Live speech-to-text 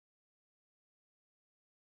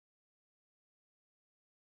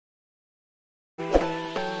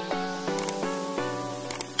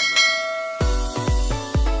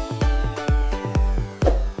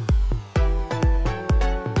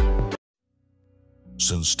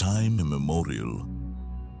Since time immemorial,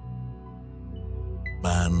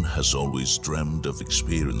 man has always dreamed of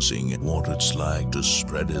experiencing what it's like to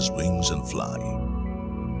spread his wings and fly.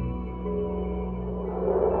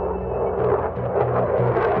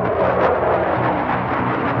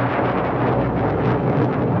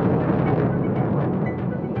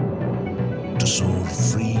 To soar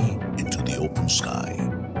free into the open sky.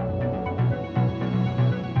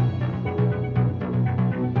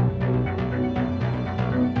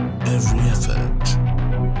 Every effort,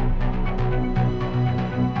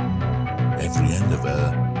 every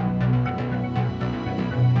endeavor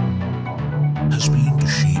has been to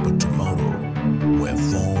shape a tomorrow where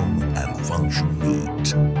form and function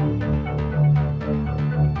meet,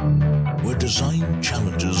 where design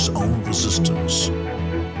challenges all resistance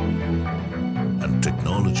and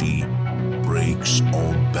technology breaks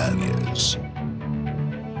all barriers.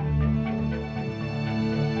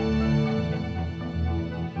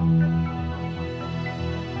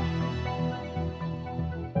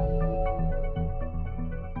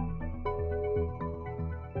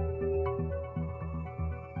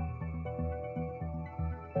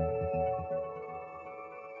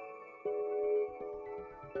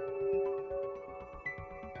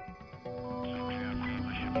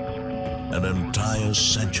 An entire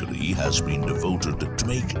century has been devoted to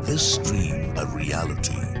make this dream a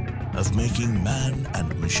reality, of making man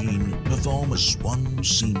and machine perform as one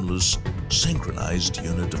seamless, synchronized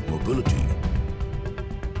unit of mobility,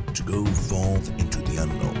 to go forth into the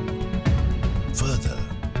unknown, further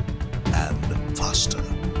and faster.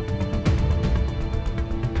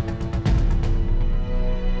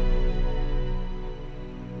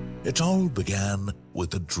 It all began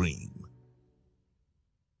with a dream.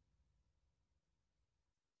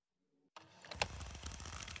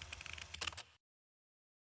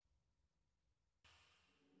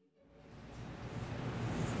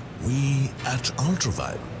 We at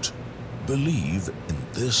Ultraviolette believe in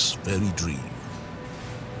this very dream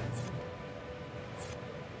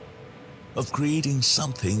of creating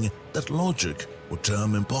something that logic would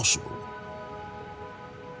term impossible,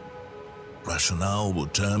 rationale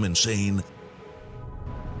would term insane,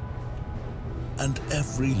 and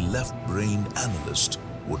every left-brained analyst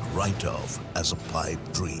would write off as a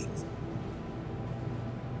pipe dream.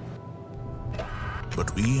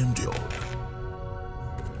 But we endured.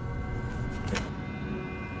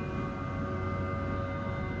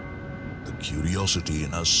 The curiosity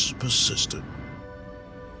in us persisted,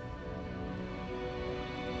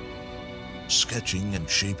 sketching and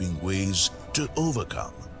shaping ways to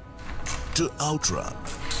overcome, to outrun,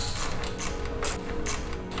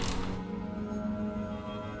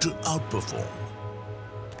 to outperform.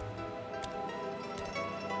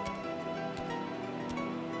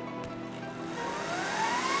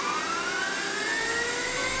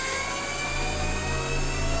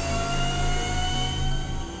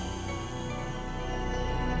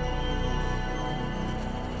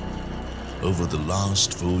 Over the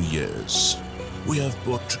last 4 years, we have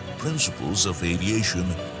put principles of aviation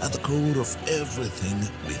at the core of everything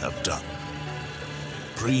we have done,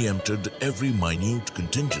 preempted every minute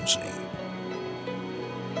contingency,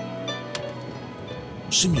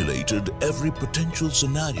 simulated every potential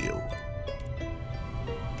scenario,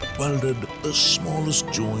 welded the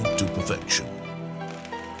smallest joint to perfection,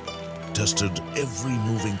 tested every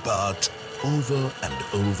moving part over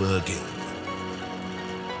and over again,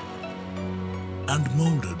 and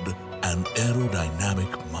molded an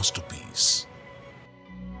aerodynamic masterpiece.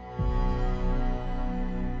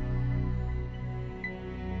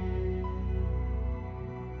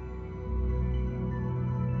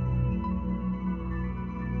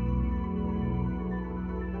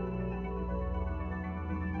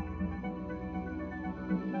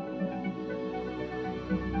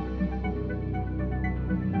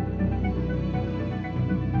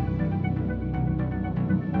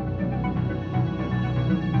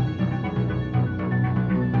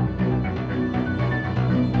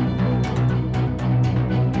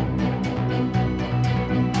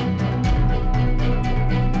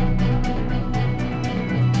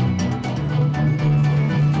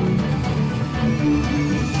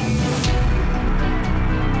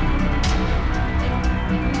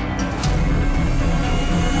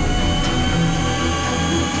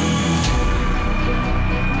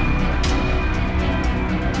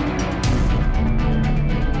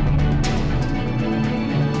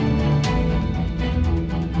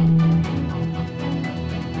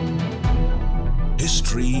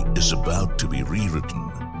 History is about to be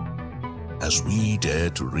rewritten as we dare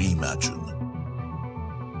to reimagine,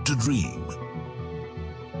 to dream,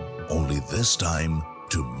 only this time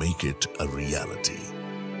to make it a reality.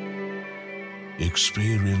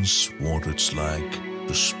 Experience what it's like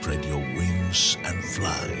to spread your wings and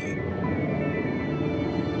fly.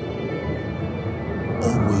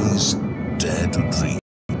 Always dare to dream.